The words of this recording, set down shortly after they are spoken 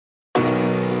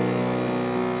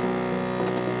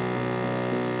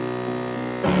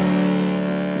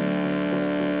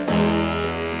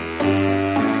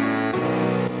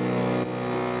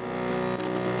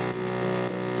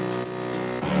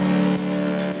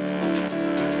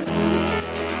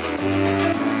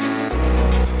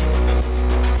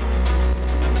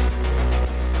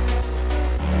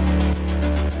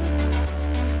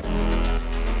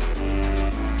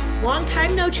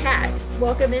Chat.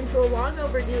 Welcome into a long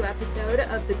overdue episode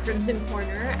of the Crimson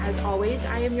Corner. As always,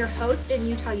 I am your host and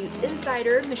Utah Utes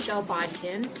insider, Michelle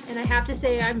Bodkin, and I have to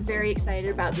say I'm very excited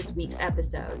about this week's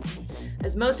episode.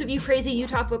 As most of you crazy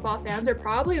Utah football fans are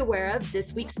probably aware of,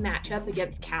 this week's matchup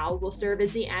against Cal will serve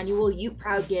as the annual Ute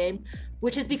Proud game,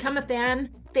 which has become a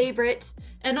fan favorite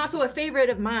and also a favorite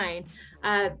of mine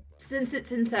since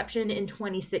its inception in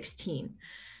 2016.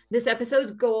 This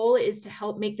episode's goal is to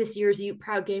help make this year's Ute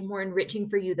Proud game more enriching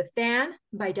for you, the fan,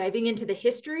 by diving into the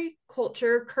history,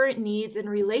 culture, current needs, and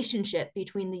relationship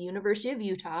between the University of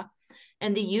Utah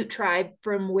and the Ute tribe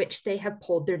from which they have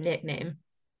pulled their nickname.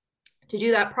 To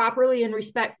do that properly and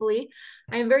respectfully,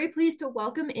 I am very pleased to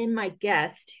welcome in my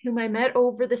guest, whom I met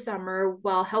over the summer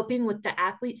while helping with the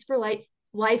Athletes for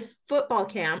Life football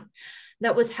camp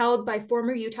that was held by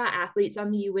former Utah athletes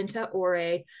on the Uinta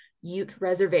Ore Ute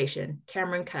Reservation,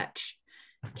 Cameron Cuch.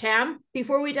 Cam,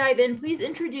 before we dive in, please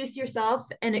introduce yourself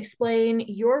and explain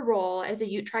your role as a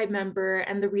Ute tribe member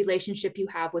and the relationship you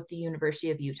have with the University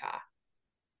of Utah.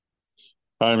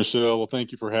 Hi, Michelle. Well,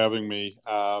 thank you for having me.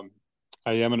 I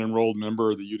am an enrolled member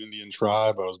of the Ute Indian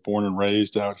tribe. I was born and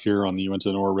raised out here on the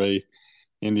Uinta Ore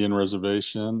Indian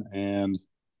Reservation, and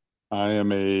I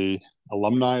am a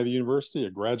alumni of the university,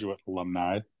 a graduate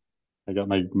alumni. I got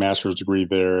my master's degree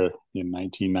there in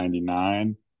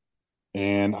 1999,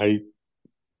 and I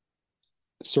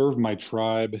served my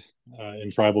tribe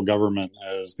in tribal government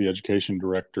as the education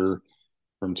director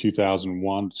from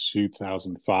 2001 to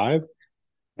 2005.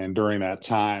 And during that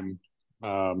time,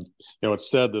 it's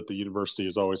said that the university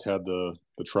has always had the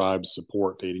tribe's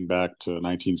support dating back to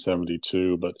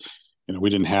 1972, but we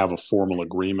didn't have a formal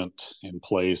agreement in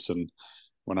place. And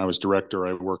when I was director,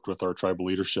 I worked with our tribal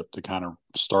leadership to kind of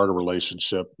start a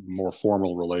relationship, more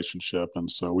formal relationship. And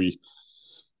so we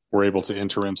were able to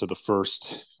enter into the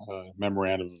first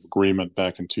memorandum of agreement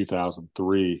back in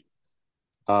 2003.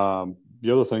 The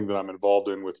other thing that I'm involved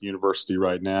in with the university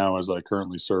right now is I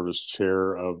currently serve as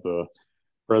chair of the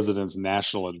President's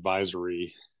National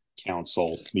Advisory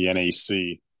Council, the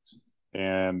NAC.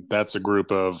 And that's a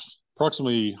group of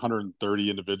approximately 130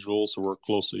 individuals who work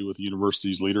closely with the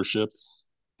university's leadership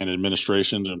and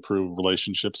administration to improve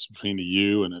relationships between the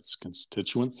U and its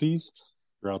constituencies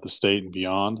throughout the state and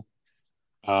beyond.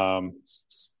 And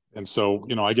so,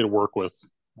 I get to work with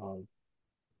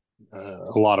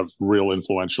a lot of real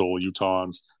influential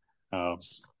Utahns,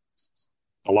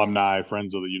 alumni,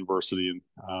 friends of the university,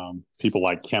 and people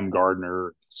like Kem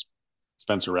Gardner,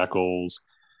 Spencer Eccles,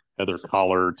 Heather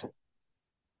Collard,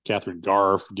 Catherine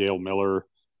Garf, Gail Miller,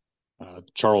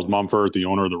 Charles Mumford, the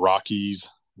owner of the Rockies,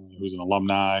 who's an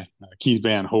alumni, Keith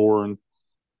Van Horn,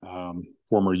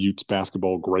 former Utes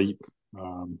basketball great.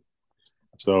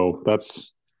 So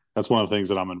that's one of the things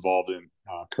that I'm involved in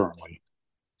currently.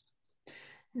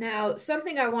 Now,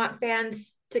 something I want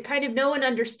fans to kind of know and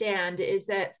understand is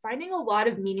that finding a lot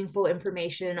of meaningful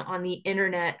information on the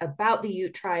internet about the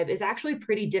Ute tribe is actually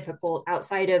pretty difficult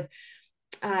outside of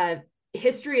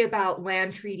history about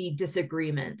land treaty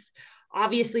disagreements.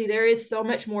 Obviously, there is so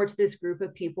much more to this group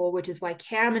of people, which is why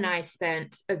Cam and I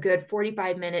spent a good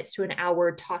 45 minutes to an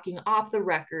hour talking off the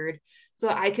record so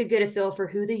I could get a feel for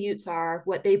who the Utes are,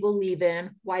 what they believe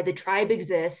in, why the tribe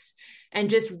exists, and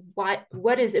just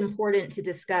what is important to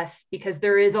discuss, because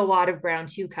there is a lot of ground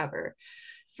to cover.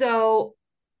 So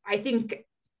I think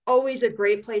always a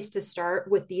great place to start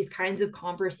with these kinds of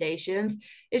conversations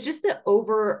is just the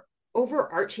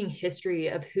overarching history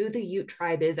of who the Ute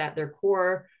tribe is at their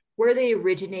core, where they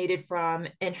originated from,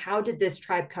 and how did this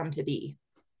tribe come to be?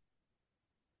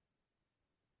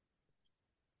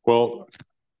 Well,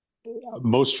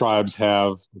 most tribes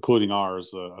have, including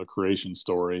ours, a creation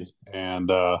story. And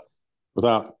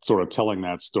without sort of telling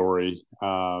that story,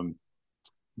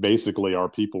 basically our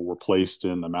people were placed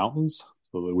in the mountains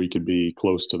so that we could be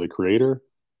close to the Creator.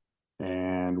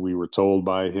 And we were told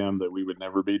by him that we would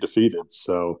never be defeated.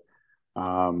 So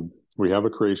we have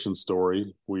a creation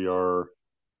story. We are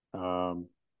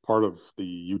part of the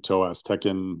Utah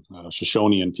Aztecan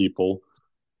Shoshonean people.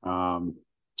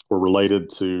 We're related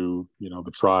to,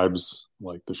 the tribes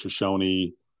like the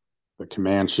Shoshone, the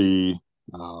Comanche,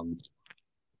 the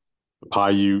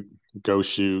Paiute,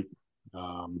 Gosute,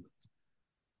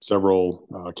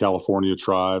 several California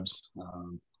tribes.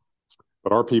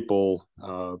 But our people,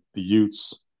 the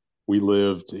Utes, we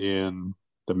lived in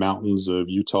the mountains of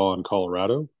Utah and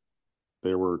Colorado.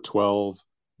 There were 12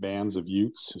 bands of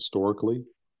Utes historically,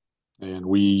 and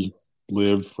we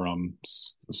lived from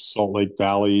Salt Lake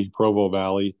Valley, Provo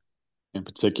Valley in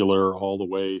particular, all the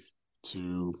way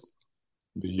to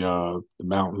the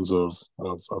mountains of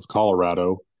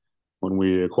Colorado. when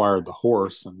we acquired the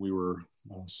horse, and we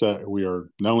are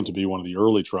known to be one of the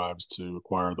early tribes to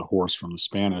acquire the horse from the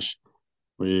Spanish.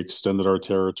 We extended our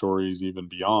territories even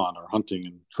beyond our hunting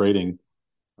and trading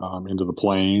into the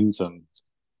plains,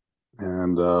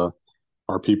 and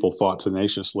our people fought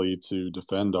tenaciously to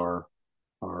defend our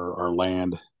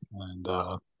land. And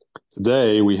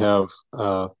today we have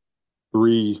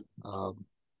three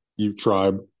Ute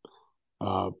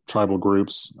tribal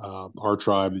groups. Our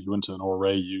tribe, the Uinta and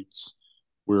Ouray Utes,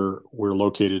 we're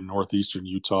located in northeastern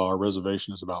Utah. Our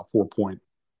reservation is about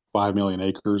 4.5 million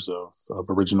acres of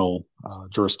original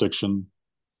jurisdiction,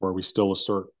 where we still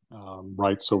assert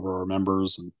rights over our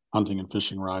members and hunting and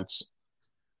fishing rights.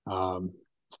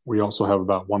 We also have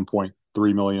about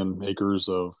 1.3 million acres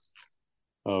of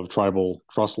tribal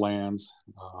trust lands.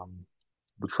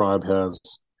 The tribe has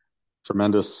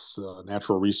tremendous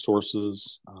natural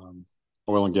resources,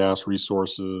 oil and gas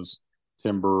resources,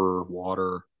 timber,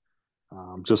 water,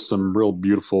 just some real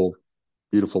beautiful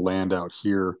land out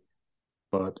here.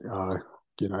 But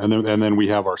and then we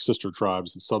have our sister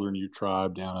tribes, the Southern Ute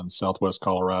tribe down in southwest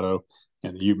Colorado,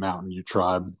 and the Ute Mountain Ute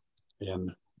tribe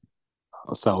in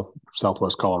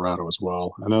southwest Colorado as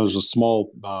well. And then there's a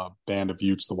small band of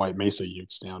Utes, the White Mesa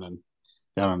Utes, down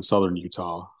in southern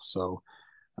Utah. So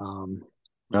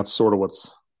that's sort of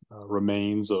what's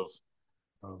remains of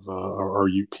our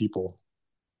Ute people.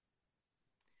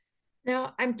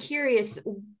 Now, I'm curious,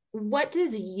 what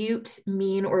does Ute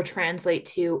mean or translate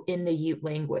to in the Ute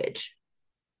language?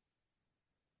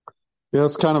 Yeah,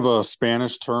 it's kind of a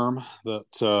Spanish term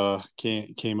that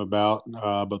came about,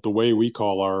 but the way we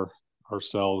call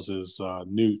ourselves is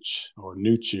Nooch or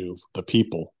Nuchu, the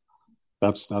people.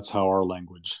 That's how our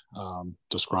language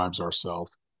describes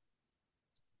ourselves.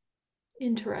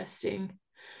 Interesting.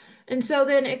 And so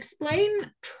then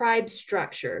explain tribe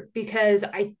structure, because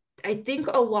I think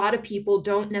a lot of people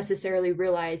don't necessarily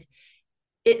realize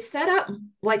it's set up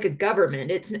like a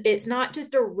government. It's not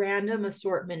just a random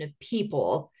assortment of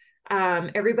people.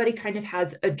 Everybody kind of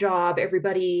has a job.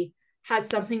 Everybody has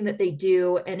something that they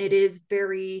do, and it is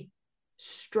very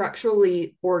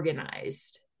structurally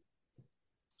organized.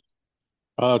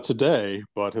 Today,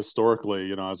 but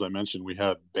historically, as I mentioned, we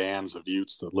had bands of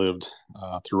Utes that lived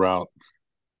throughout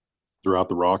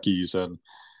the Rockies, and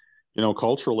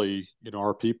culturally,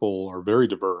 our people are very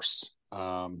diverse.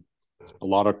 A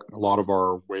lot of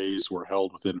our ways were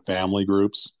held within family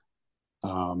groups.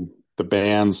 The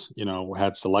bands,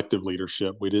 had selective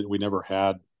leadership. We never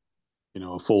had,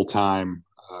 a full-time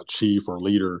chief or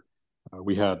leader.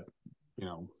 We had,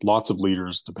 lots of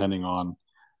leaders depending on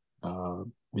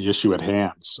the issue at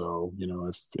hand. So,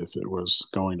 if it was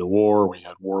going to war, we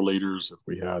had war leaders. If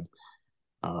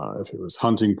it was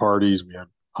hunting parties, we had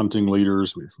hunting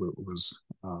leaders. If it was,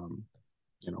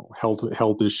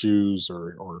 health issues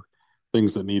or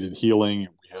things that needed healing,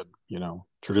 we had,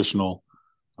 traditional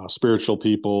spiritual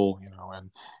people,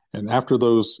 and after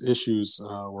those issues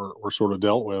were sort of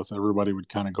dealt with, everybody would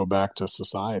kind of go back to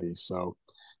society. So,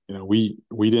 we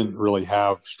didn't really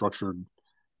have structured,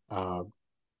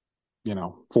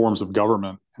 forms of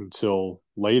government until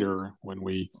later, when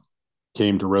we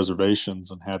came to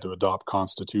reservations and had to adopt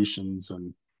constitutions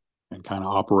and kind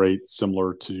of operate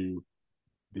similar to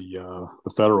the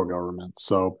federal government.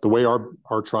 So the way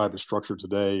our tribe is structured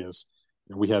today is,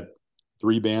 we had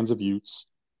three bands of Utes.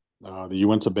 The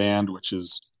Uinta band, which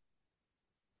is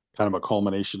kind of a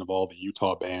culmination of all the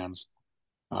Utah bands,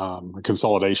 a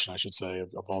consolidation, I should say,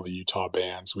 of all the Utah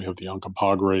bands. We have the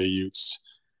Uncompahgre Utes,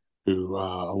 who,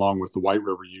 along with the White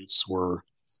River Utes, were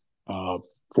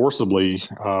forcibly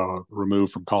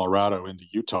removed from Colorado into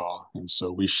Utah, and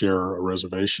so we share a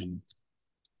reservation.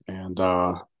 And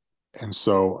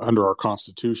so under our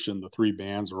Constitution, the three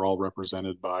bands are all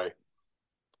represented by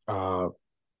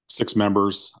 6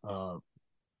 members,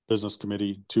 business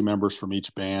committee, 2 members from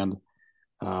each band,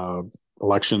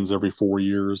 elections every 4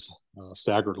 years,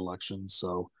 staggered elections.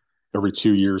 So every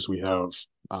 2 years we have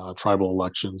tribal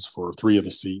elections for 3 of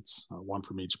the seats, 1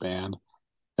 from each band.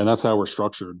 And that's how we're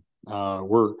structured.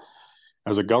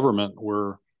 As a government,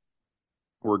 we're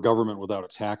a government without a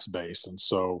tax base. And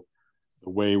so the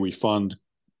way we fund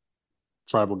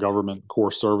tribal government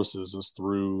core services is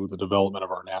through the development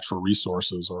of our natural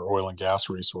resources, our oil and gas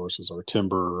resources, our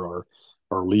timber,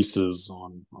 our leases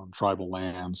on tribal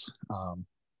lands,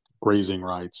 grazing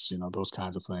rights, those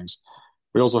kinds of things.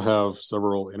 We also have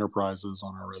several enterprises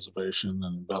on our reservation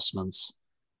and investments.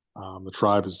 The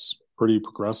tribe is pretty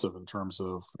progressive in terms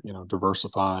of,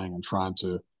 diversifying and trying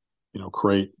to,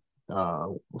 create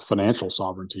financial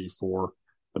sovereignty for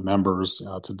the members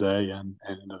today and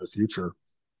into the future.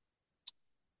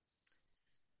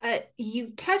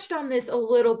 You touched on this a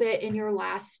little bit in your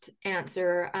last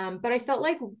answer, but I felt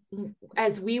like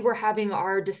as we were having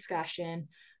our discussion,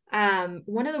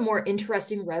 one of the more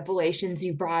interesting revelations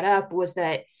you brought up was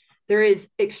that there is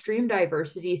extreme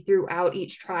diversity throughout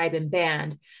each tribe and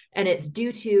band, and it's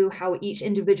due to how each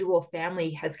individual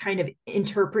family has kind of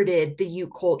interpreted the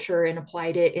Ute culture and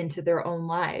applied it into their own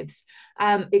lives.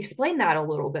 Explain that a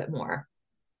little bit more.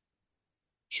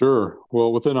 Sure.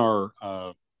 Well, within our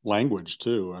language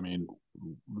too, I mean,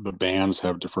 the bands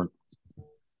have different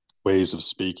ways of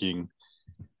speaking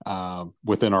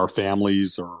within our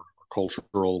families or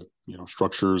cultural,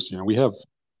 structures. We have,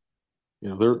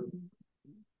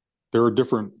 there are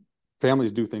different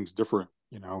families do things different.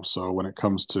 So when it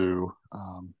comes to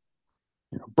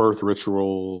birth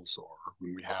rituals, or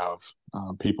when we have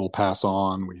people pass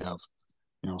on, we have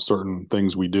certain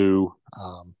things we do.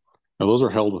 Those are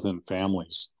held within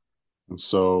families, and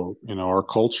so our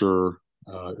culture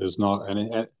is not,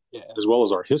 and as well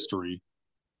as our history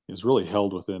is really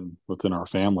held within our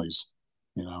families.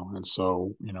 And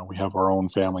so we have our own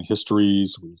family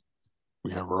histories.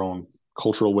 We have our own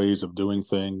cultural ways of doing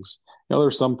things.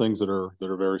 There's some things that are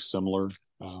very similar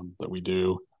that we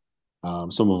do.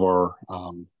 Some of our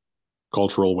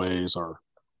cultural ways are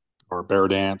bear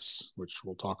dance, which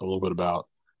we'll talk a little bit about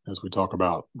as we talk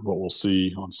about what we'll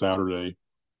see on Saturday.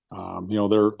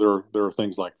 There are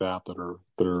things like that are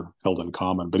held in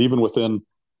common. But even within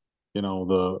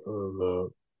the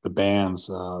bands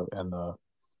and the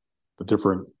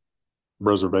different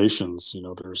reservations,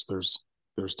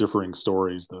 there's differing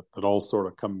stories that all sort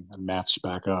of come and match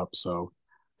back up. So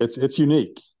it's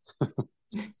unique.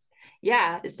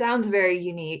 Yeah, it sounds very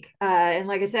unique. And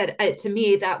like I said, to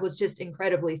me, that was just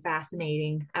incredibly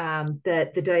fascinating,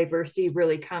 that the diversity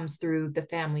really comes through the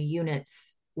family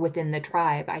units within the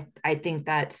tribe. I think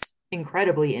that's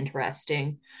incredibly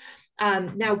interesting.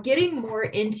 Now, getting more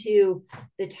into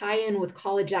the tie-in with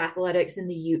college athletics in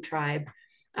the Ute tribe,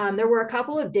 there were a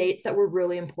couple of dates that were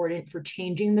really important for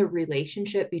changing the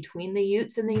relationship between the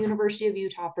Utes and the University of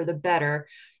Utah for the better.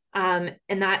 And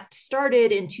that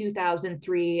started in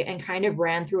 2003 and kind of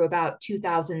ran through about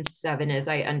 2007, as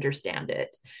I understand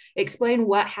it. Explain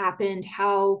what happened,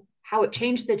 how it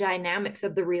changed the dynamics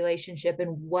of the relationship,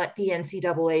 and what the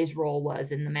NCAA's role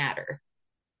was in the matter.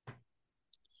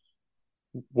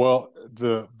 Well,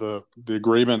 the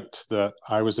agreement that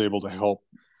I was able to help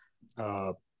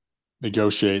uh,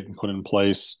 negotiate and put in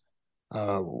place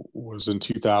was in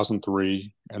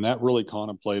 2003, and that really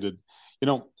contemplated.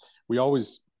 We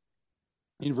always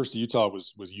University of Utah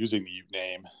was using the Ute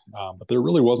name, but there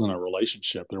really wasn't a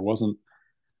relationship. There wasn't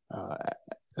uh,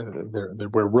 there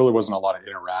really wasn't a lot of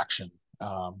interaction,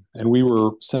 and we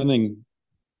were sending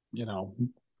no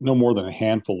more than a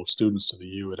handful of students to the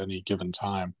U at any given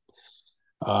time.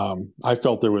 I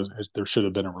felt there should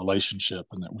have been a relationship,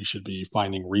 and that we should be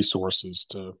finding resources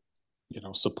to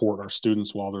support our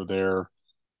students while they're there,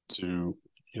 to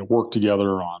work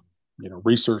together on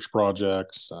research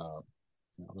projects.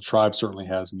 The tribe certainly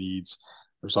has needs.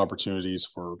 There's opportunities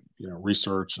for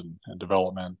research and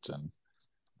development,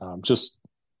 and just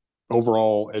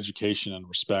overall education and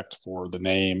respect for the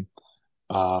name.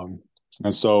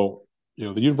 And so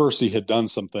the university had done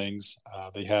some things.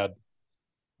 They had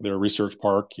their research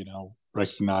park,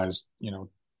 recognized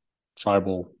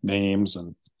tribal names,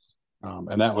 and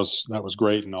that was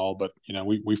great and all. But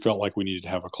we felt like we needed to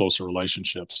have a closer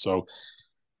relationship. So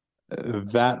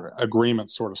that agreement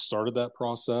sort of started that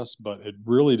process, but it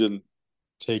really didn't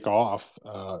take off.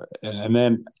 And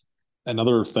then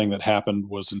another thing that happened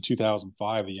was in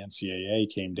 2005, the NCAA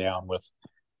came down with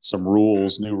some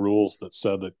new rules that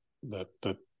said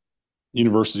that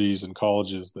universities and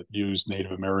colleges that use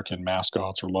Native American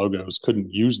mascots or logos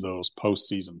couldn't use those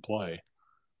postseason play.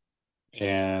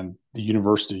 And the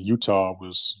University of Utah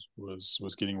was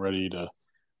getting ready to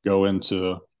go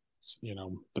into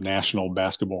the national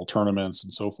basketball tournaments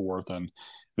and so forth, and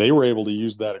they were able to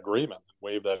use that agreement,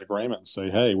 waive that agreement, and say,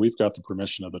 "Hey, we've got the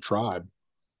permission of the tribe,"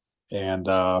 and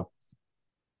that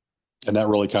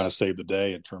really kind of saved the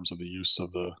day in terms of the use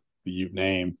of the Ute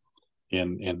name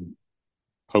in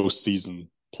postseason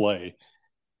play.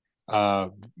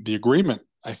 The agreement,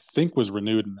 I think, was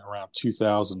renewed in around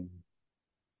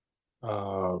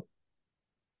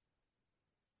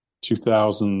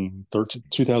 2013,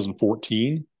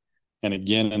 2014, and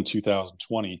again in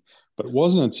 2020. But it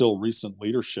wasn't until recent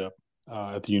leadership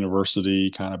at the university,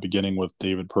 kind of beginning with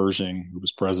David Pershing, who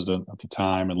was president at the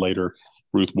time, and later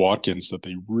Ruth Watkins, that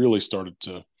they really started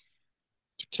to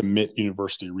commit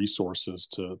university resources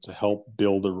to help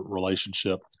build a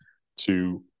relationship,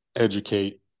 to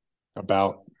educate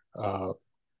about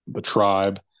the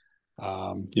tribe,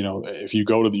 If you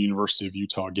go to the University of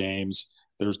Utah games,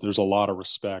 there's a lot of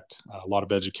respect, a lot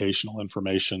of educational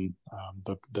information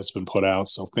that's been put out.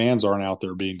 So fans aren't out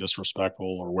there being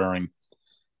disrespectful or wearing,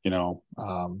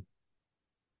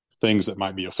 things that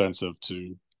might be offensive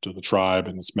to the tribe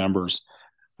and its members.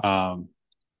 Um,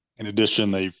 in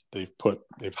addition, they've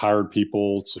hired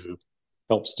people to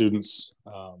help students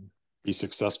be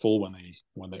successful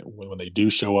when they do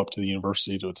show up to the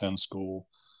university to attend school.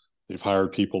 They've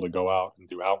hired people to go out and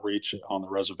do outreach on the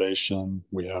reservation.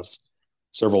 We have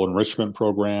several enrichment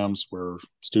programs where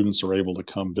students are able to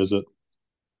come visit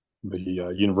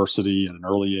the university at an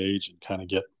early age and kind of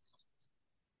get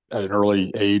at an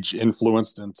early age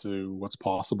influenced into what's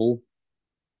possible.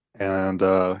 And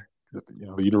the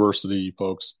university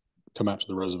folks come out to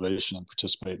the reservation and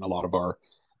participate in a lot of our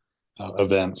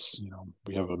events.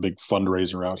 We have a big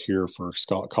fundraiser out here for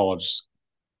college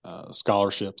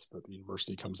scholarships that the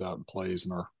university comes out and plays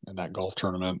in that golf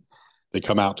tournament. They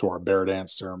come out to our bear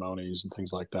dance ceremonies and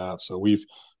things like that. So we've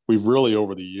really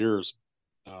over the years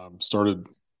started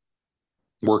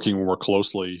working more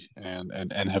closely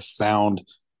and have found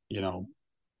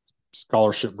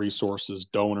scholarship resources,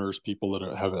 donors, people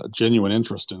that have a genuine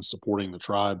interest in supporting the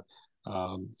tribe.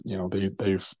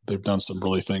 They've done some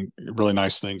really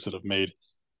nice things that have made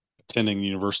attending the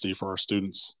university for our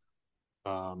students,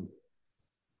 that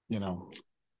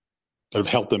have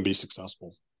helped them be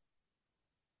successful.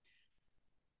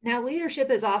 Now,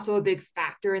 leadership is also a big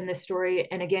factor in this story.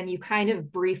 And again, you kind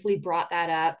of briefly brought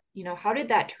that up. How did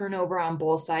that turnover on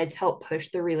both sides help push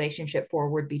the relationship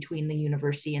forward between the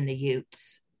university and the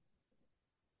Utes?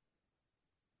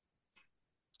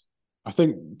 I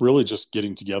think really just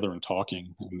getting together and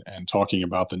talking and talking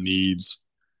about the needs,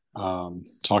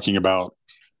 talking about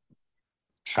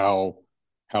how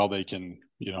they can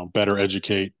better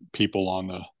educate people on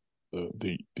the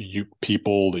Ute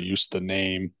people, the use of the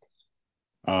name.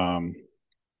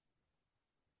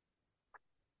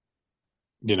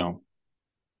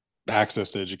 Access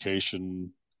to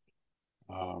education,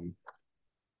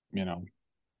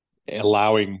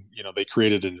 allowing, they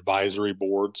created an advisory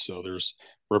board. So there's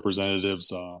representatives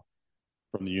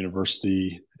from the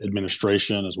university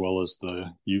administration, as well as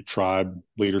the Ute tribe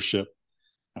leadership,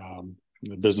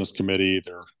 the business committee,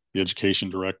 the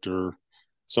education director,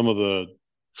 some of the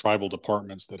tribal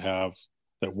departments that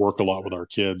work a lot with our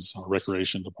kids, our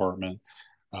recreation department.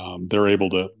 They're able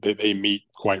to, they meet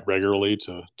quite regularly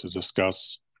to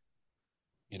discuss,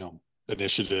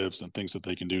 initiatives and things that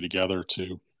they can do together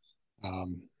to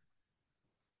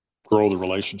grow the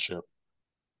relationship.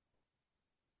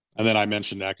 And then I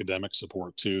mentioned academic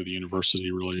support too. The university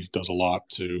really does a lot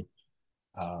to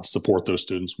support those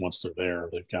students once they're there.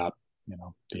 They've got,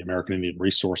 the American Indian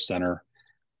Resource Center,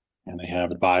 and they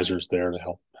have advisors there to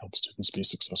help students be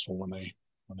successful when they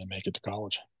make it to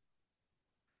college.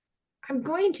 I'm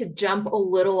going to jump a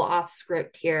little off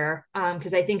script here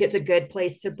because I think it's a good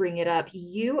place to bring it up.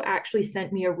 You actually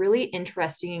sent me a really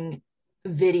interesting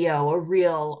video, a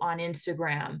reel on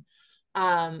Instagram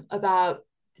about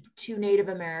two Native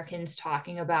Americans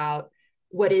talking about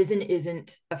what is and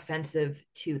isn't offensive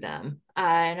to them.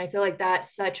 And I feel like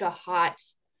that's such a hot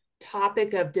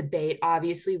topic of debate.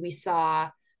 Obviously, we saw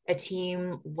a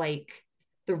team like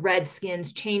the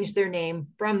Redskins change their name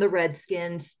from the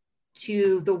Redskins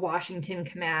to the Washington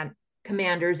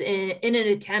Commanders in an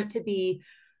attempt to be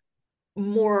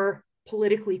more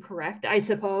politically correct, I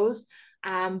suppose.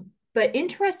 But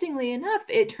interestingly enough,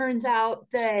 it turns out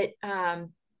that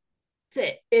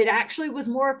it actually was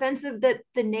more offensive that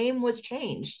the name was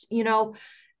changed.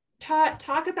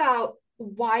 Talk about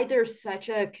why there's such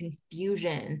a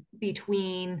confusion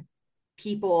between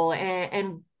people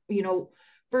and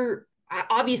for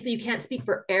obviously you can't speak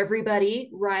for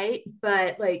everybody, right?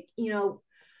 But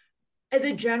as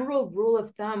a general rule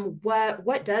of thumb,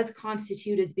 what does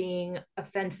constitute as being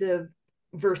offensive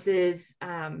versus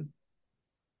I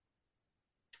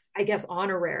guess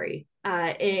honorary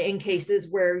in cases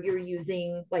where you're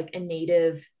using like a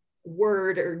native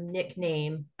word or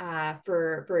nickname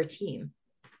for a team?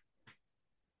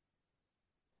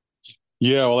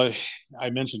 Yeah, well,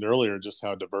 I mentioned earlier just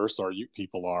how diverse our Ute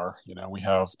people are. We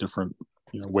have different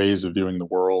ways of viewing the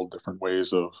world, different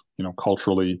ways of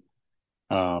culturally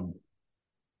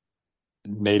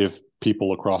native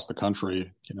people across the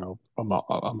country.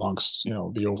 Amongst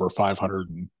the over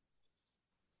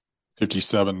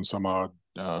 557 some odd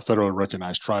federally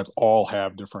recognized tribes, all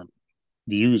have different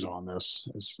views on this.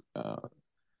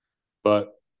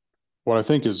 But what I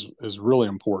think is really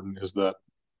important is that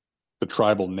the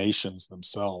tribal nations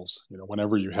themselves,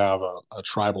 whenever you have a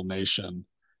tribal nation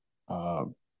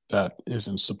that is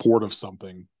in support of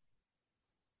something,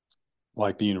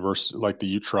 like the university, like the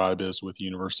Ute tribe is with the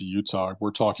University of Utah.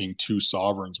 We're talking two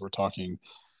sovereigns. We're talking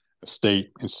a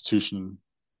state institution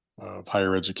of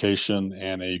higher education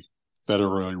and a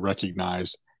federally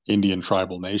recognized Indian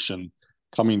tribal nation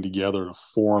coming together to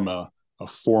form a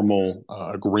formal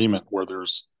agreement where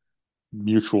there's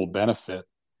mutual benefit.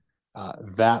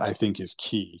 That I think is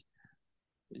key.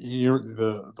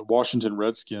 The Washington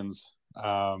Redskins.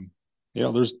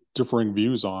 There's differing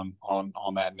views on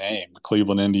that name. The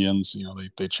Cleveland Indians,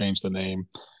 they changed the name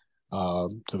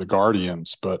to the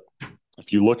Guardians. But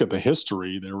if you look at the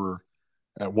history, there were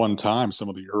at one time some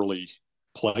of the early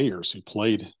players who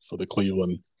played for the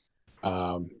Cleveland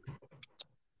um,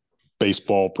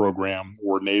 baseball program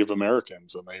were Native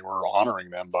Americans, and they were honoring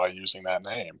them by using that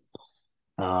name.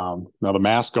 Now the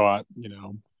mascot,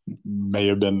 may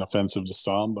have been offensive to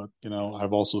some, but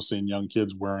I've also seen young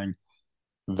kids wearing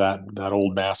that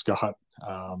old mascot,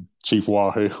 Chief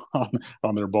Wahoo,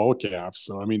 on their ball caps.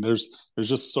 So I mean, there's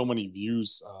just so many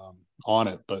views on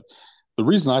it. But the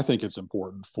reason I think it's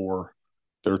important for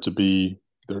there to be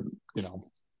there,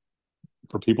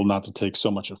 for people not to take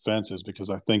so much offense is because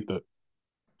I think that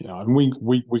and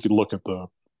we could look at the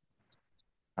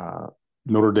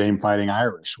Notre Dame Fighting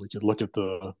Irish. We could look at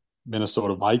the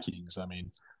Minnesota Vikings. I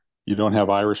mean, you don't have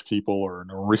Irish people or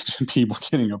Norwegian people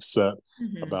getting upset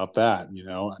about that.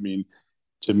 I mean,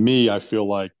 to me, I feel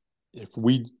like if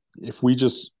we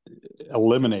just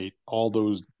eliminate all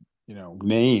those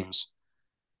names,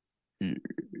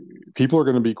 people are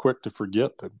going to be quick to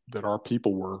forget that our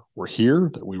people were here,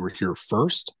 that we were here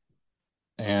first,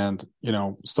 and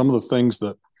some of the things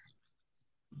that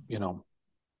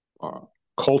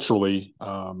culturally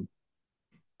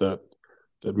that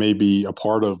may be a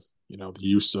part of the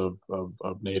use of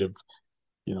native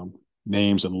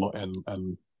names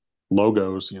and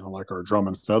logos, like our drum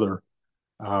and feather,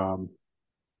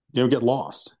 get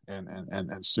lost,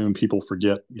 and soon people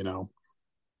forget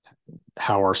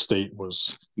how our state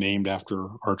was named after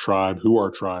our tribe, who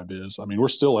our tribe is. I mean, we're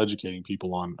still educating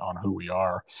people on who we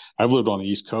are. I've lived on the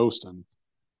East Coast, and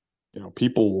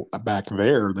people back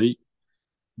there,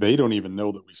 they don't even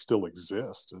know that we still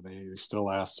exist. They still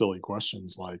ask silly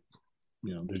questions like,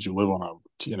 did you live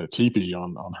in a teepee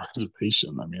on a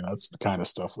reservation? I mean, that's the kind of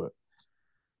stuff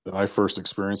that I first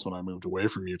experienced when I moved away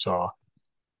from Utah.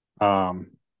 But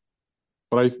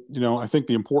I think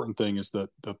the important thing is that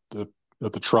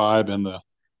the tribe and the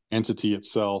entity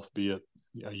itself, be it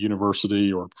a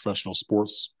university or a professional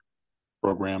sports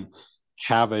program,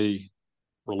 have a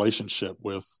relationship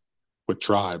with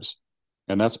tribes.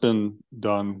 And that's been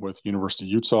done with University of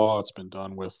Utah. It's been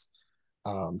done with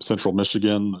Central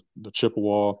Michigan, the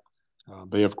Chippewa.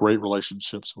 They have great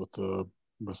relationships with the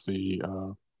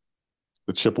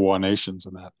Chippewa nations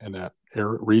in that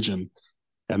region,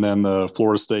 and then the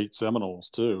Florida State Seminoles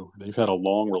too. They've had a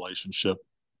long relationship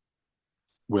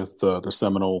with the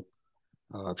Seminole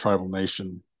tribal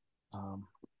nation,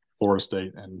 Florida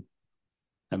State, and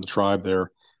the tribe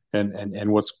there.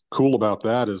 And what's cool about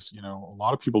that is, a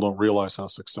lot of people don't realize how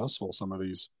successful some of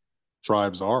these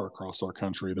tribes are across our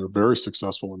country. They're very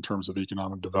successful in terms of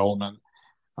economic development.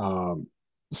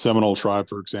 Seminole tribe,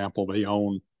 for example, they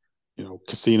own,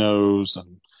 casinos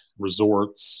and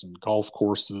resorts and golf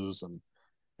courses,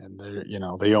 and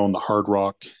they own the Hard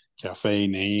Rock Cafe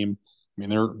name. I mean,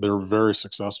 they're very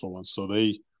successful, and so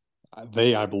they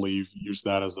I believe use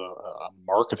that as a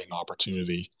marketing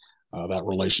opportunity. That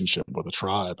relationship with the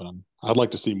tribe, and I'd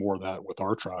like to see more of that with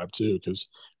our tribe too, because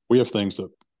we have things that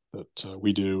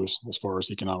we do as far as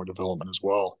economic development as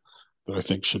well that I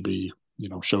think should be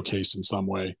showcased in some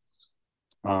way.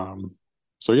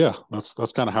 So yeah,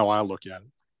 that's kind of how I look at it.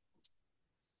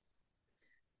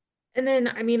 And then,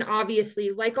 I mean,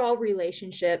 obviously, like all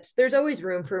relationships, there's always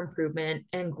room for improvement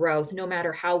and growth, no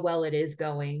matter how well it is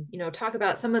going. Talk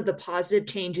about some of the positive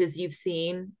changes you've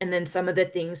seen, and then some of the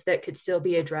things that could still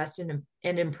be addressed and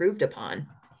improved upon.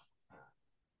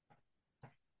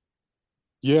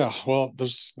 Yeah, well,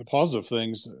 there's the positive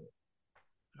things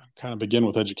kind of begin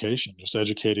with education, just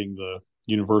educating the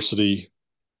university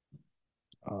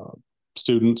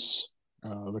students,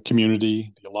 the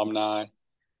community, the alumni,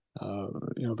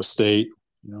 the state,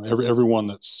 everyone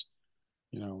that's,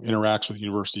 interacts with the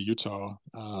University of Utah.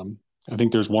 I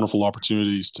think there's wonderful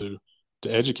opportunities to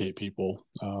educate people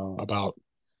about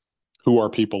who our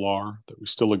people are, that we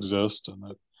still exist, and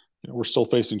that we're still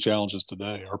facing challenges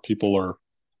today. Our people are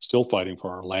still fighting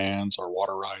for our lands, our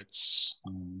water rights,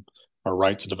 our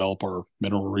right to develop our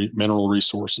mineral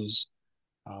resources.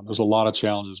 There's a lot of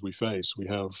challenges we face. We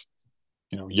have,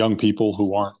 young people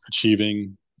who aren't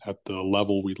achieving at the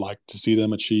level we'd like to see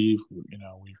them achieve.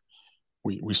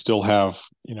 We still have,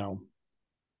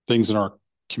 things in our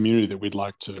community that we'd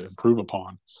like to improve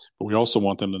upon, but we also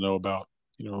want them to know about,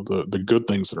 the good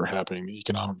things that are happening, the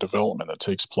economic development that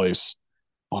takes place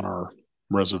on our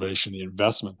reservation, the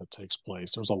investment that takes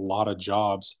place. There's a lot of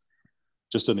jobs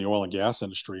just in the oil and gas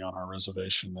industry on our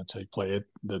reservation that take place.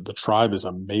 The tribe is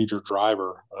a major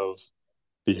driver of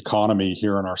the economy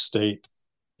here in our state,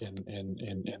 in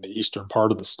the eastern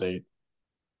part of the state,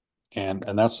 and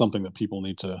that's something that people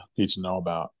need to know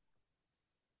about.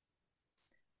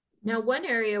 Now, one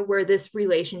area where this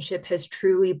relationship has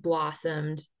truly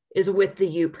blossomed is with the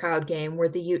Ute Proud Game, where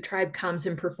the Ute tribe comes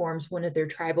and performs one of their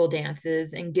tribal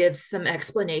dances and gives some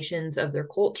explanations of their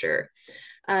culture.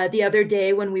 The other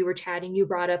day when we were chatting, you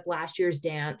brought up last year's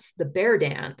dance, the bear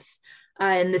dance,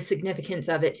 and the significance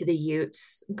of it to the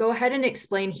Utes. Go ahead and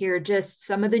explain here just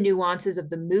some of the nuances of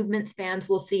the movements fans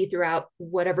will see throughout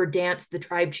whatever dance the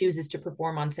tribe chooses to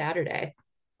perform on Saturday.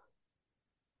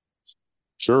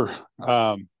 Sure.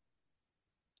 The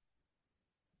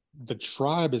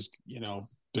tribe has,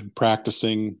 been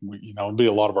practicing. It'll be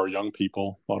a lot of our young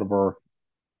people,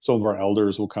 some of our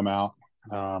elders will come out.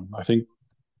 I think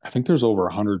there's over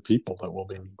 100 people that will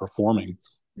be performing,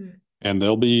 and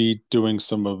they'll be doing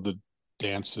some of the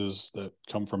dances that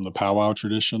come from the powwow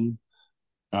tradition.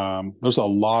 There's a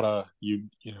lot of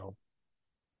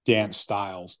dance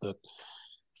styles that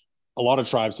a lot of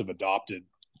tribes have adopted.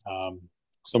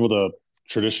 Some of the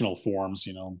traditional forms,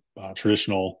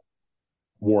 traditional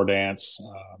war dance,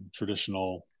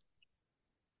 traditional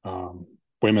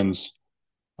women's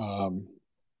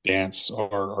dance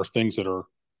are things that are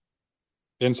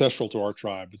ancestral to our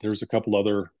tribe. But there's a couple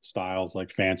other styles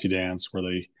like fancy dance where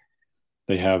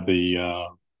they have the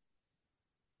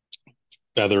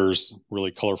feathers,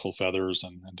 really colorful feathers,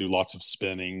 and do lots of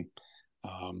spinning.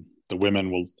 The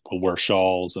women will wear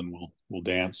shawls and will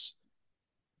dance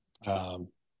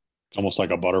almost like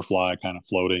a butterfly kind of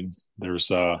floating. There's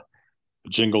a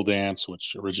jingle dance,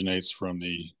 which originates from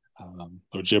the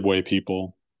Ojibwe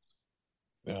people.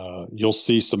 You'll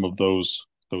see some of those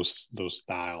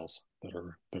styles that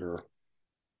are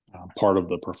part of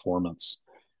the performance,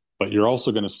 but you're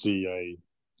also going to see a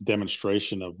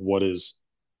demonstration of what is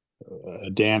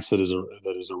a dance that is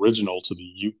original to the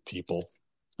Ute people.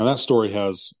 And that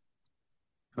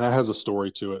has a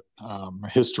story to it, a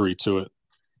history to it,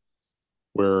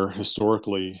 where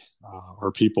historically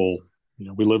our people,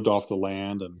 we lived off the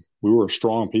land and we were a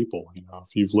strong people.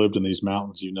 If you've lived in these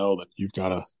mountains, you know that you've got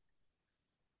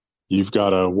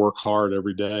to work hard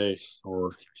every day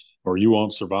or you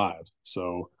won't survive.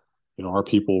 So, our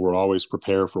people were always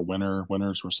prepared for winter.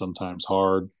 Winters were sometimes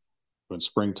hard. When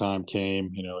springtime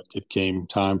came, it came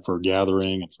time for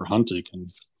gathering and for hunting. And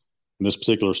in this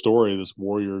particular story, this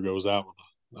warrior goes out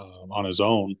on his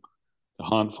own to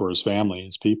hunt for his family,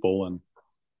 his people, and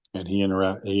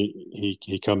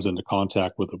he comes into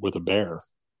contact with a bear,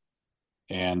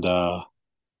 and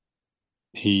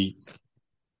he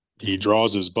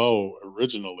draws his bow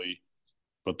originally,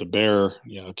 but the bear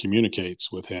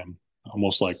communicates with him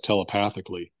almost like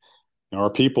telepathically.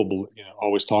 Our people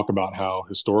always talk about how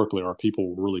historically our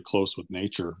people were really close with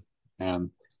nature, and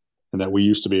that we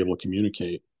used to be able to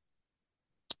communicate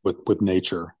with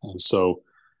nature. And so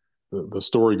the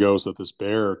story goes that this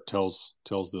bear tells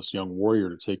this young warrior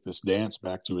to take this dance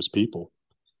back to his people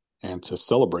and to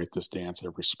celebrate this dance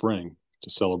every spring, to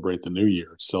celebrate the new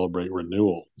year, to celebrate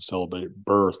renewal, to celebrate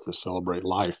birth, to celebrate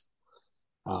life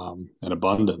and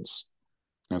abundance.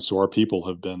 And so our people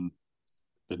have been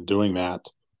doing that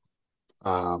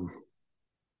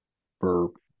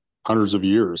for hundreds of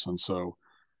years. And so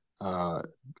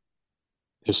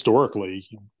historically,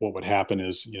 what would happen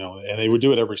is, and they would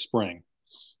do it every spring,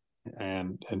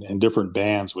 and different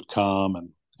bands would come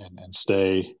and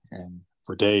stay and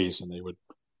for days, and they would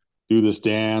do this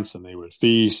dance, and they would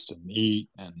feast and eat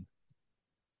and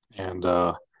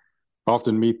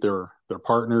often meet their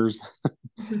partners.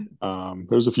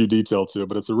 There's a few details to it,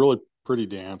 but it's a really pretty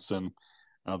dance. And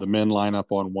the men line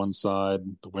up on one side,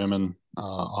 the women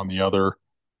on the other,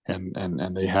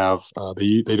 and they have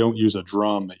they don't use a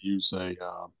drum. They use a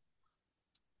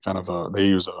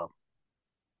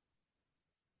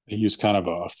they use kind of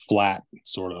a flat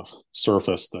sort of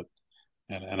surface that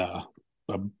and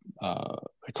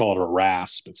they call it a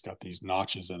rasp. It's got these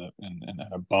notches in it and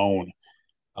a bone,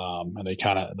 and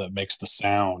that makes the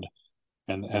sound.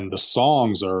 And the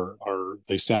songs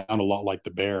they sound a lot like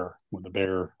the bear when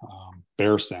the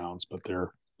bear sounds, but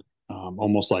they're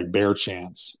almost like bear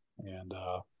chants. And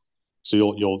so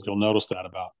you'll notice that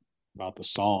about the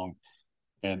song,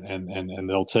 and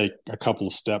they'll take a couple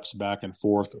of steps back and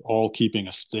forth, all keeping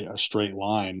a straight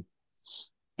line.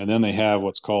 And then they have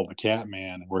what's called the cat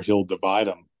man, where he'll divide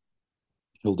them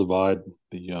he'll divide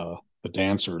the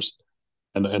dancers,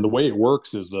 and the way it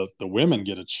works is that the women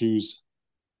get to choose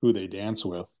who they dance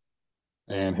with.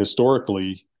 And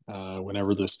historically,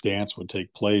 whenever this dance would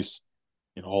take place,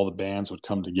 all the bands would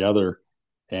come together,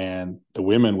 and the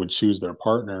women would choose their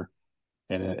partner.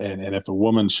 And if a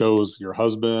woman chose your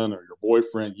husband or your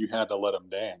boyfriend, you had to let them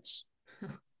dance.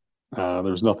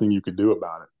 There's nothing you could do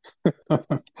about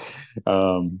it.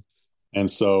 um,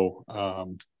 and so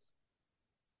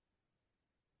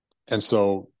and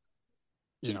so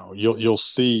you'll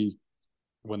see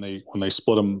when they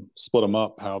split them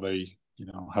up, how they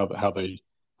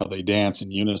how they dance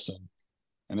in unison.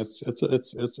 And it's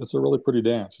a really pretty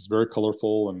dance. It's very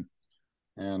colorful,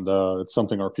 and it's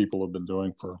something our people have been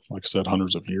doing for, like I said,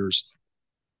 hundreds of years.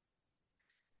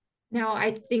 Now,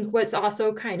 I think what's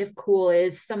also kind of cool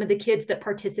is some of the kids that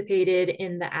participated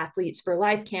in the Athletes for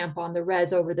Life camp on the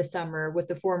res over the summer with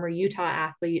the former Utah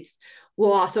athletes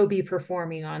will also be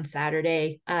performing on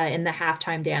Saturday in the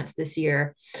halftime dance this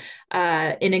year,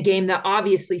 in a game that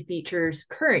obviously features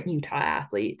current Utah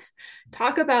athletes.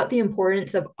 Talk about the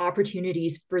importance of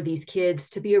opportunities for these kids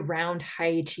to be around high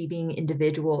achieving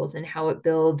individuals and how it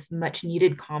builds much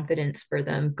needed confidence for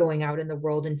them going out in the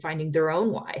world and finding their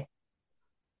own why.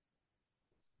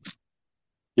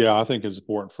 Yeah, I think it's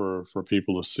important for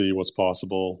people to see what's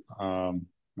possible. I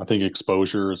think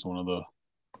exposure is one of the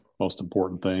most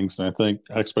important things, and I think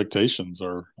expectations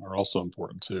are also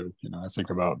important too. I think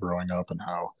about growing up and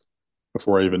how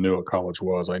before I even knew what college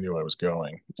was, I knew I was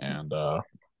going, and I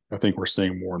think we're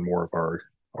seeing more and more of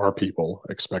our people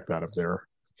expect that of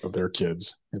their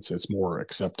kids. It's more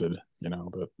accepted,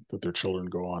 that their children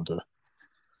go on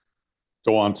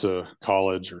to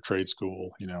college or trade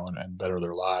school, and better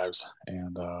their lives.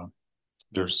 And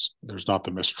there's not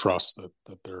the mistrust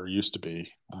that there used to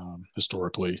be,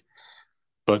 historically.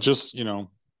 But just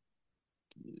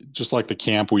like the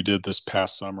camp we did this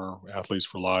past summer, Athletes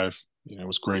for Life, it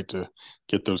was great to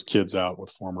get those kids out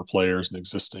with former players and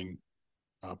existing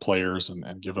players,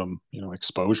 and give them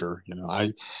exposure.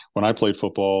 When I played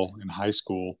football in high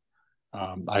school,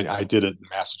 I did it in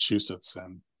Massachusetts,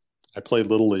 and I played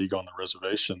little league on the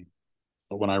reservation.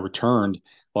 But when I returned,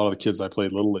 a lot of the kids I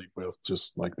played little league with,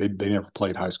 just like they never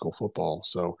played high school football.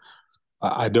 So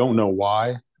I don't know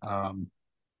why,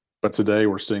 but today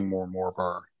we're seeing more and more of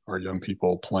our young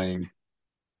people playing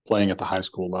at the high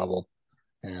school level.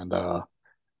 And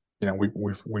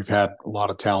we've had a lot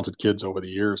of talented kids over the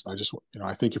years. And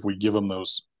I think if we give them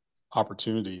those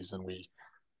opportunities and we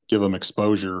give them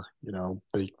exposure,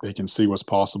 they can see what's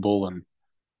possible, and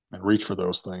reach for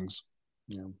those things.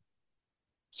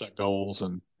 Set goals,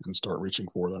 and start reaching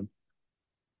for them.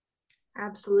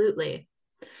 Absolutely.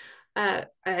 I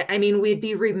mean, we'd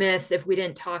be remiss if we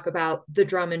didn't talk about the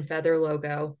drum and feather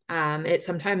logo. It's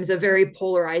sometimes a very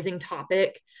polarizing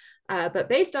topic, but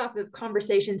based off of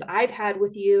conversations I've had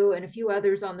with you and a few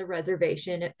others on the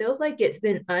reservation, it feels like it's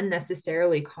been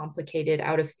unnecessarily complicated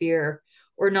out of fear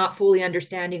or not fully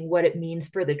understanding what it means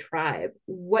for the tribe.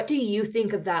 What do you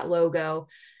think of that logo,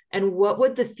 and what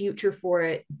would the future for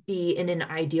it be in an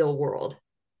ideal world?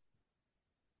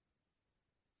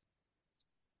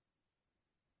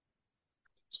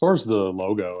 As far as the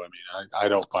logo, I mean, I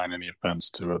don't find any offense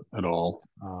to it at all.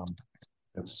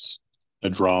 It's a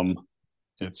drum.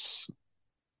 It's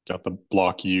got the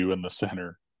block U in the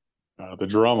center. The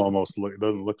drum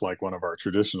doesn't look like one of our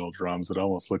traditional drums. It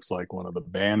almost looks like one of the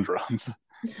band drums.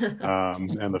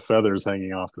 And the feathers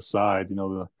hanging off the side.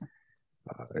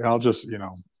 I'll just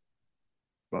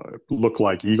look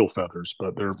like eagle feathers,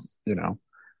 but they're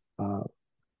uh,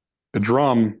 the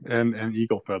drum and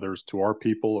eagle feathers to our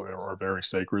people are very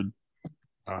sacred.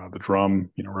 The drum,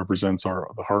 represents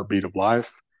the heartbeat of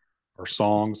life. Our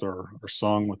songs are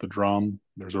sung with the drum.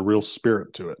 There's a real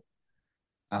spirit to it.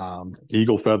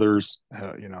 Eagle feathers,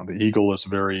 the eagle is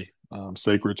very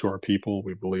sacred to our people.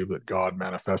 We believe that God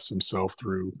manifests Himself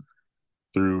through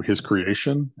His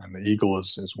creation, and the eagle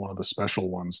is one of the special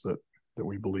ones that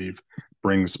we believe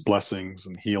brings blessings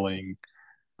and healing.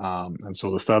 And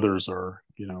so the feathers are,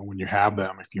 when you have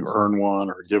them, if you earn one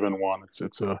or given one,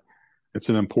 it's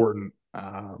an important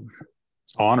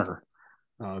honor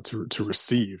to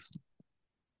receive.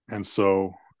 And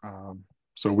so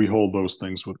we hold those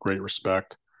things with great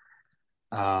respect.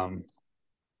 Um,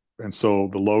 and so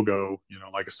the logo,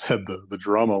 like I said, the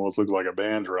drum almost looks like a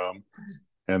band drum,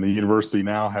 and the university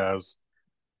now has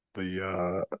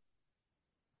the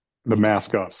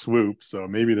mascot swoop. So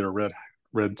maybe they're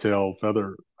red tail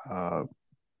feather,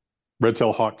 red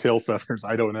tail hawk tail feathers.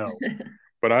 I don't know,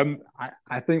 but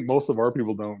I think most of our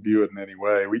people don't view it in any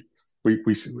way. We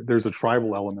there's a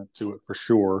tribal element to it for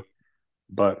sure,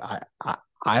 but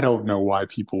I don't know why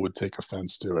people would take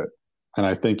offense to it. And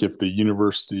I think if the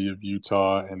University of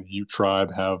Utah and the Ute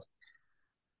tribe have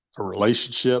a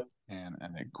relationship and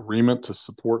an agreement to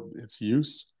support its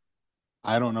use,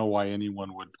 I don't know why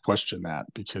anyone would question that,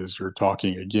 because you're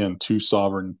talking, again, two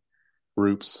sovereign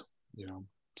groups,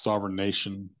 sovereign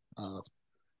nation,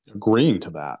 agreeing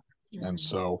to that. Mm-hmm. And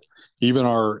so even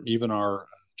our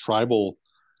tribal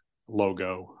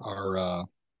logo, our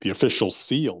the official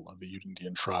seal of the Ute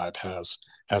Indian tribe has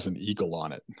an eagle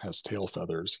on it, has tail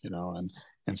feathers, and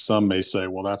some may say,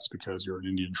 well, that's because you're an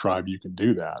Indian tribe, you can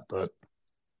do that. But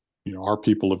our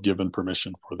people have given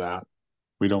permission for that.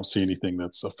 We don't see anything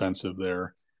that's offensive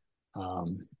there.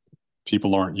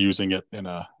 People aren't using it in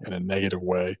a negative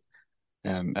way,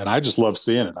 and I just love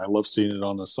seeing it. I love seeing it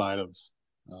on the side of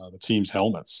the team's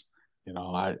helmets.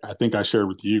 I think I shared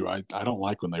with you. I don't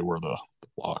like when they wear the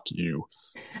block U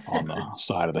on the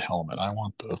side of the helmet. I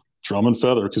want the drum and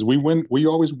feather, because we win. We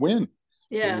always win.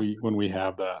 Yeah. When we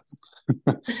have that.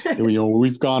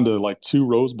 We've gone to like 2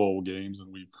 Rose Bowl games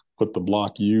and we've put the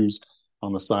block U's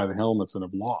on the side of the helmets and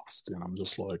have lost. And I'm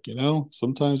just like,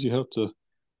 sometimes you have to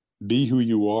be who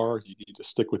you are. You need to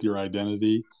stick with your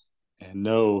identity and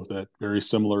know that, very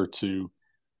similar to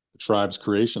the tribe's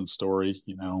creation story,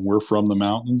 we're from the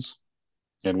mountains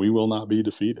and we will not be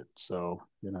defeated. So,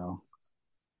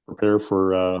 prepare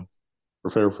for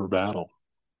battle,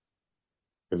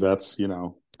 because that's,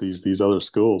 these other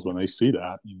schools, when they see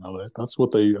that, that's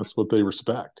what they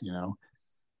respect,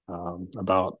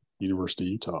 about University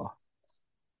of Utah.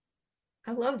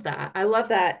 I love that. I love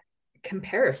that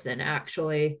comparison,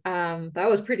 actually. That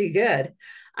was pretty good.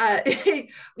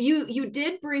 You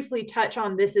did briefly touch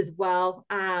on this as well,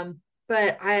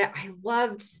 but I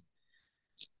loved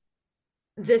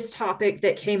this topic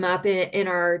that came up in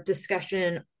our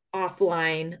discussion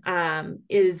offline,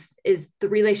 is the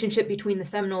relationship between the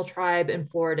Seminole tribe and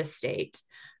Florida State.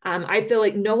 I feel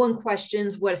like no one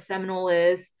questions what a Seminole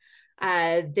is.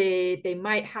 They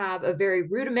might have a very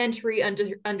rudimentary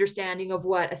understanding of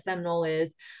what a Seminole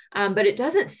is, but it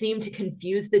doesn't seem to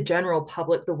confuse the general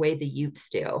public the way the Utes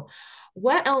do.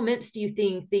 What elements do you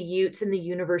think the Utes and the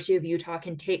University of Utah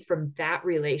can take from that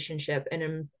relationship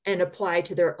and apply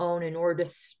to their own in order to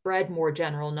spread more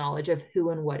general knowledge of who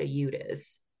and what a Ute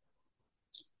is?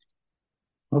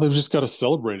 Well, they've just got to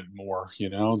celebrate it more.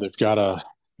 They've got to,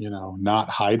 not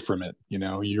hide from it.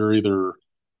 You're either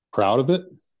proud of it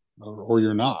or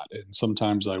you're not. And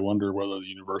sometimes I wonder whether the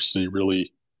university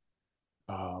really,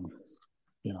 I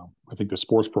think the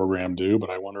sports program do, but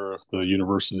I wonder if the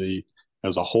university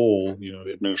as a whole,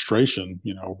 the administration,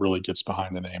 really gets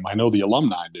behind the name. I know the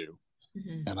alumni do.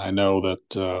 Mm-hmm. And I know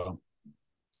that,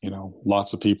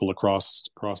 lots of people across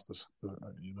the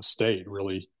state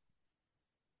really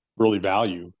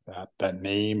value that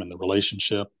name and the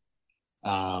relationship.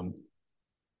 At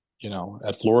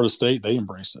Florida State, they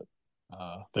embrace it.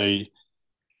 They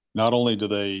not only do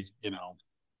they,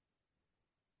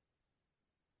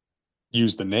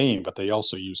 use the name, but they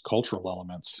also use cultural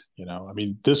elements. I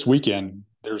mean, this weekend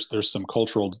there's some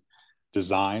cultural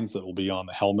designs that will be on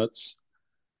the helmets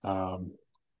of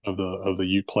the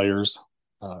Ute players,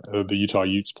 of the Utah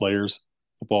Utes players,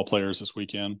 football players this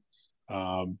weekend.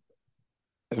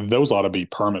 Those ought to be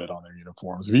permanent on their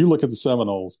uniforms. If you look at the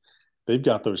Seminoles, they've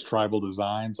got those tribal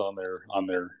designs on their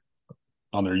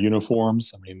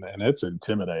uniforms. I mean, and it's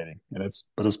intimidating,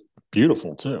 but it's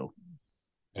beautiful too.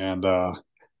 And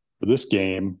for this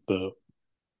game, the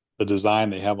design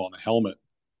they have on the helmet,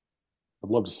 I'd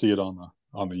love to see it on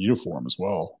the uniform as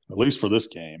well. At least for this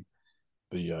game,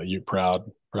 the Ute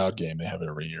Proud game they have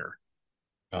every year.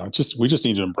 We just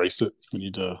need to embrace it. We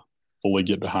need to fully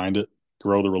get behind it,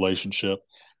 grow the relationship.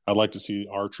 I'd like to see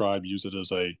our tribe use it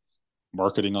as a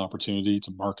marketing opportunity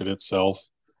to market itself.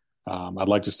 I'd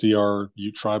like to see our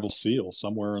Ute tribal seal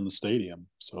somewhere in the stadium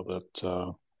so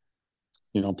that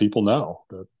people know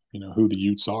that who the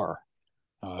Utes are.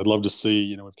 I'd love to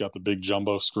see, we've got the big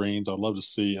jumbo screens. I'd love to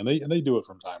see, and they do it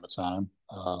from time to time,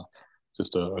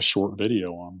 just a short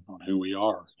video on who we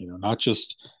are. Not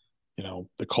just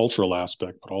the cultural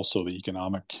aspect, but also the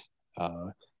economic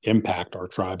impact our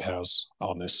tribe has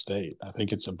on this state. I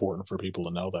think it's important for people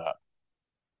to know that.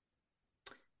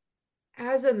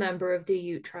 As a member of the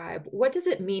Ute tribe, what does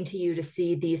it mean to you to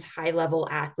see these high-level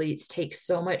athletes take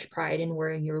so much pride in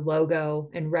wearing your logo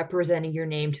and representing your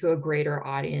name to a greater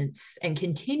audience and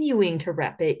continuing to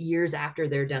rep it years after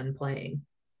they're done playing?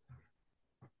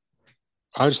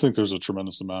 I just think there's a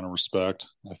tremendous amount of respect.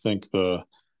 I think the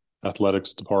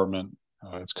athletics department,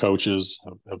 its coaches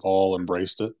have all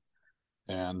embraced it.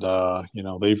 And,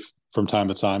 they've from time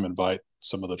to time invite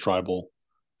some of the tribal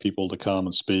people to come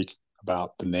and speak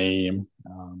about the name,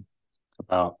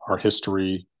 about our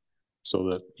history, so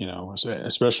that,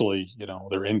 especially,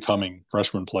 their incoming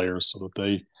freshman players, so that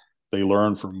they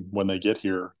learn from when they get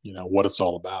here, what it's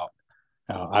all about.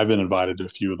 I've been invited to a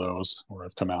few of those where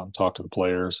I've come out and talked to the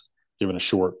players, given a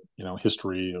short,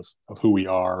 history of who we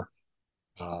are,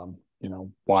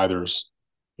 why there's,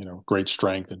 great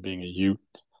strength in being a Ute.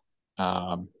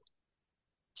 Um,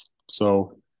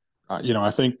 so, I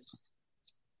think,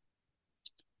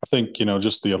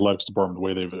 just the athletics department, the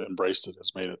way they've embraced it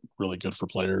has made it really good for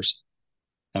players.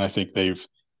 And I think they've,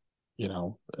 a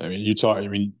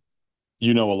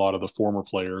lot of the former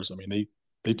players. I mean,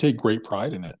 they take great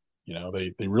pride in it.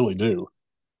 They really do.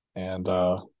 And,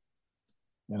 I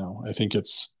think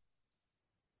it's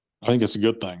a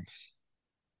good thing.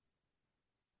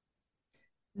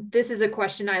 This is a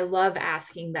question I love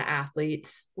asking the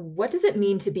athletes. What does it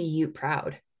mean to be Ute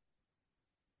proud?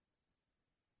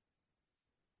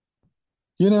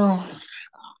 You know,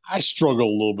 I struggle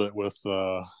a little bit with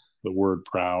the word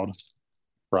pride.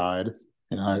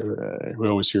 We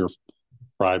always hear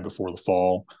pride before the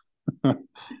fall.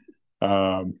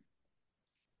 um,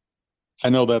 I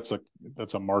know that's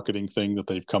a marketing thing that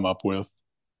they've come up with,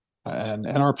 and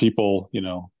our people,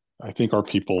 I think our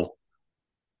people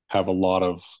have a lot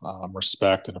of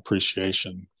respect and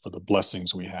appreciation for the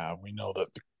blessings we have. We know that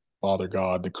Father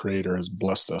God, the Creator, has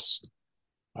blessed us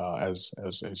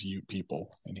as Ute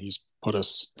people, and He's put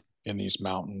us in these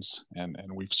mountains, and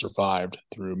we've survived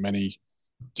through many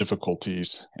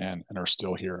difficulties, and are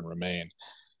still here and remain.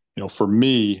 For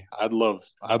me, I'd love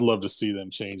to see them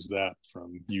change that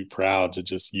from Ute proud to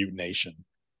just Ute nation.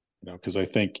 Because I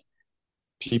think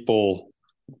people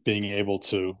being able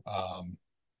to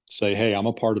say, "Hey, I'm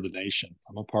a part of the nation.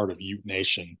 I'm a part of Ute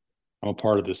nation. I'm a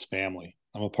part of this family.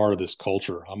 I'm a part of this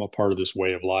culture. I'm a part of this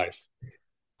way of life.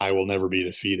 I will never be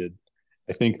defeated."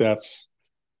 I think that's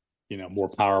more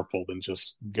powerful than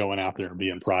just going out there and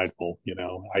being prideful.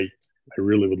 I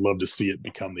really would love to see it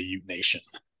become the Ute nation.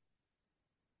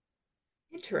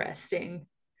 Interesting.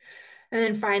 And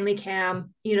then finally,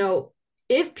 Cam,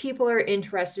 if people are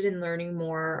interested in learning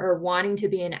more or wanting to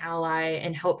be an ally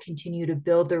and help continue to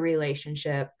build the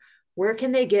relationship, where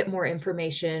can they get more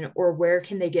information or where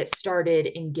can they get started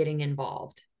in getting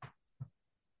involved?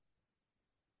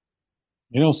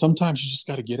 Sometimes you just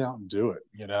got to get out and do it.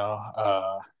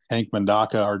 Hank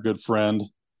Mandaka, our good friend,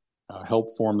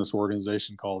 helped form this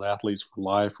organization called Athletes for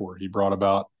Life, where he brought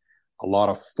about a lot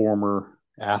of former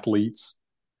athletes,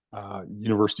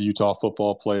 University of Utah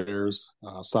football players,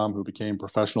 some who became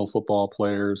professional football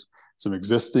players, some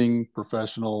existing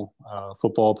professional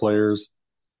football players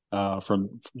from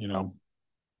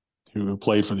who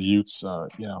played for the Utes.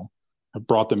 Have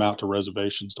brought them out to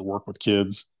reservations to work with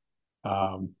kids.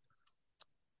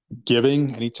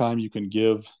 Giving anytime you can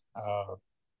give,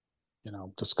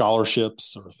 to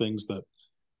scholarships or things that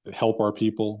help our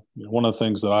people. One of the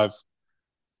things that I've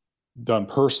done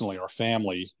personally, our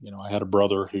family, I had a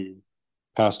brother who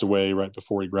passed away right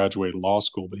before he graduated law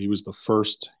school, but he was the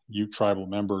first Ute tribal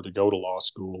member to go to law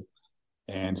school.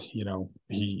 And,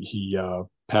 he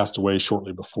passed away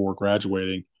shortly before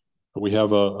graduating, but we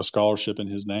have a scholarship in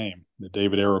his name, the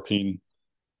David Aropine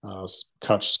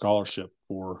Cuch Scholarship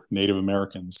for Native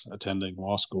Americans attending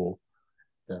law school.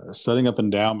 Setting up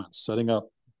endowments, setting up,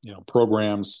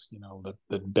 programs,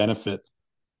 that benefit,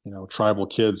 tribal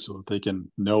kids so that they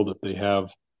can know that they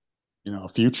have, a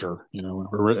future.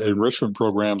 Enrichment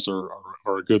programs are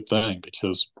a good thing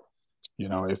because,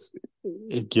 if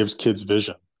it gives kids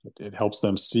vision, it helps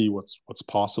them see what's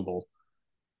possible.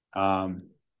 The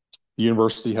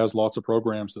university has lots of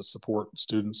programs that support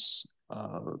students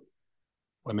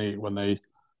when they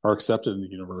are accepted in the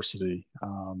university.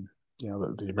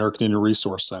 The American Indian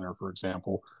Resource Center, for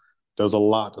example, does a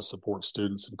lot to support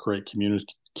students and create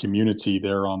community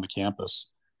there on the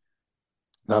campus.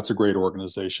 That's a great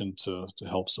organization to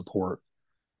help support.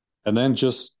 And then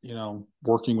just,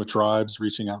 working with tribes,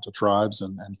 reaching out to tribes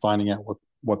and finding out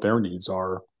what their needs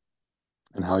are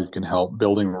and how you can help.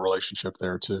 Building a relationship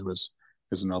there too is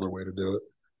another way to do it.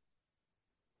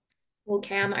 Well,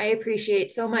 Cam, I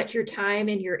appreciate so much your time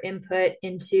and your input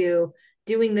into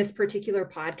doing this particular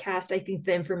podcast. I think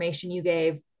the information you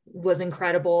gave was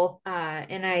incredible.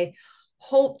 And I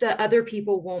hope that other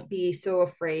people won't be so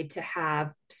afraid to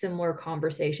have similar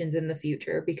conversations in the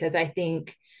future because I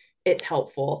think it's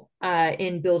helpful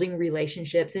in building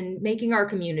relationships and making our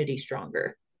community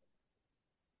stronger.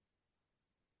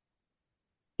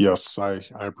 Yes, I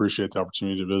appreciate the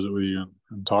opportunity to visit with you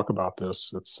and talk about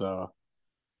this. It's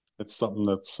something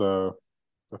that's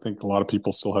I think a lot of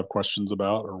people still have questions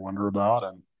about or wonder about.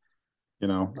 And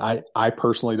I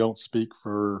personally don't speak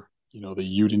for the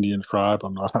Ute Indian tribe.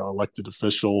 I'm not an elected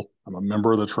official. I'm a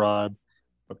member of the tribe,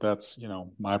 but that's,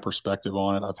 my perspective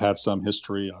on it. I've had some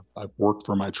history. I've worked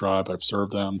for my tribe. I've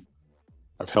served them.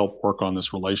 I've helped work on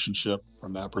this relationship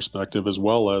from that perspective, as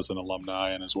well as an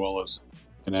alumni and as well as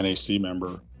an NAC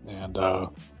member. And,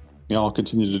 I'll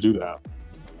continue to do that.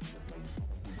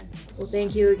 Well,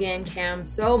 thank you again, Cam,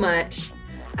 so much.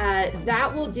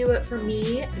 That will do it for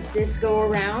me this go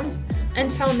around.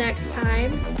 Until next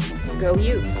time, go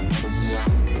Utes.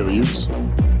 Go Utes.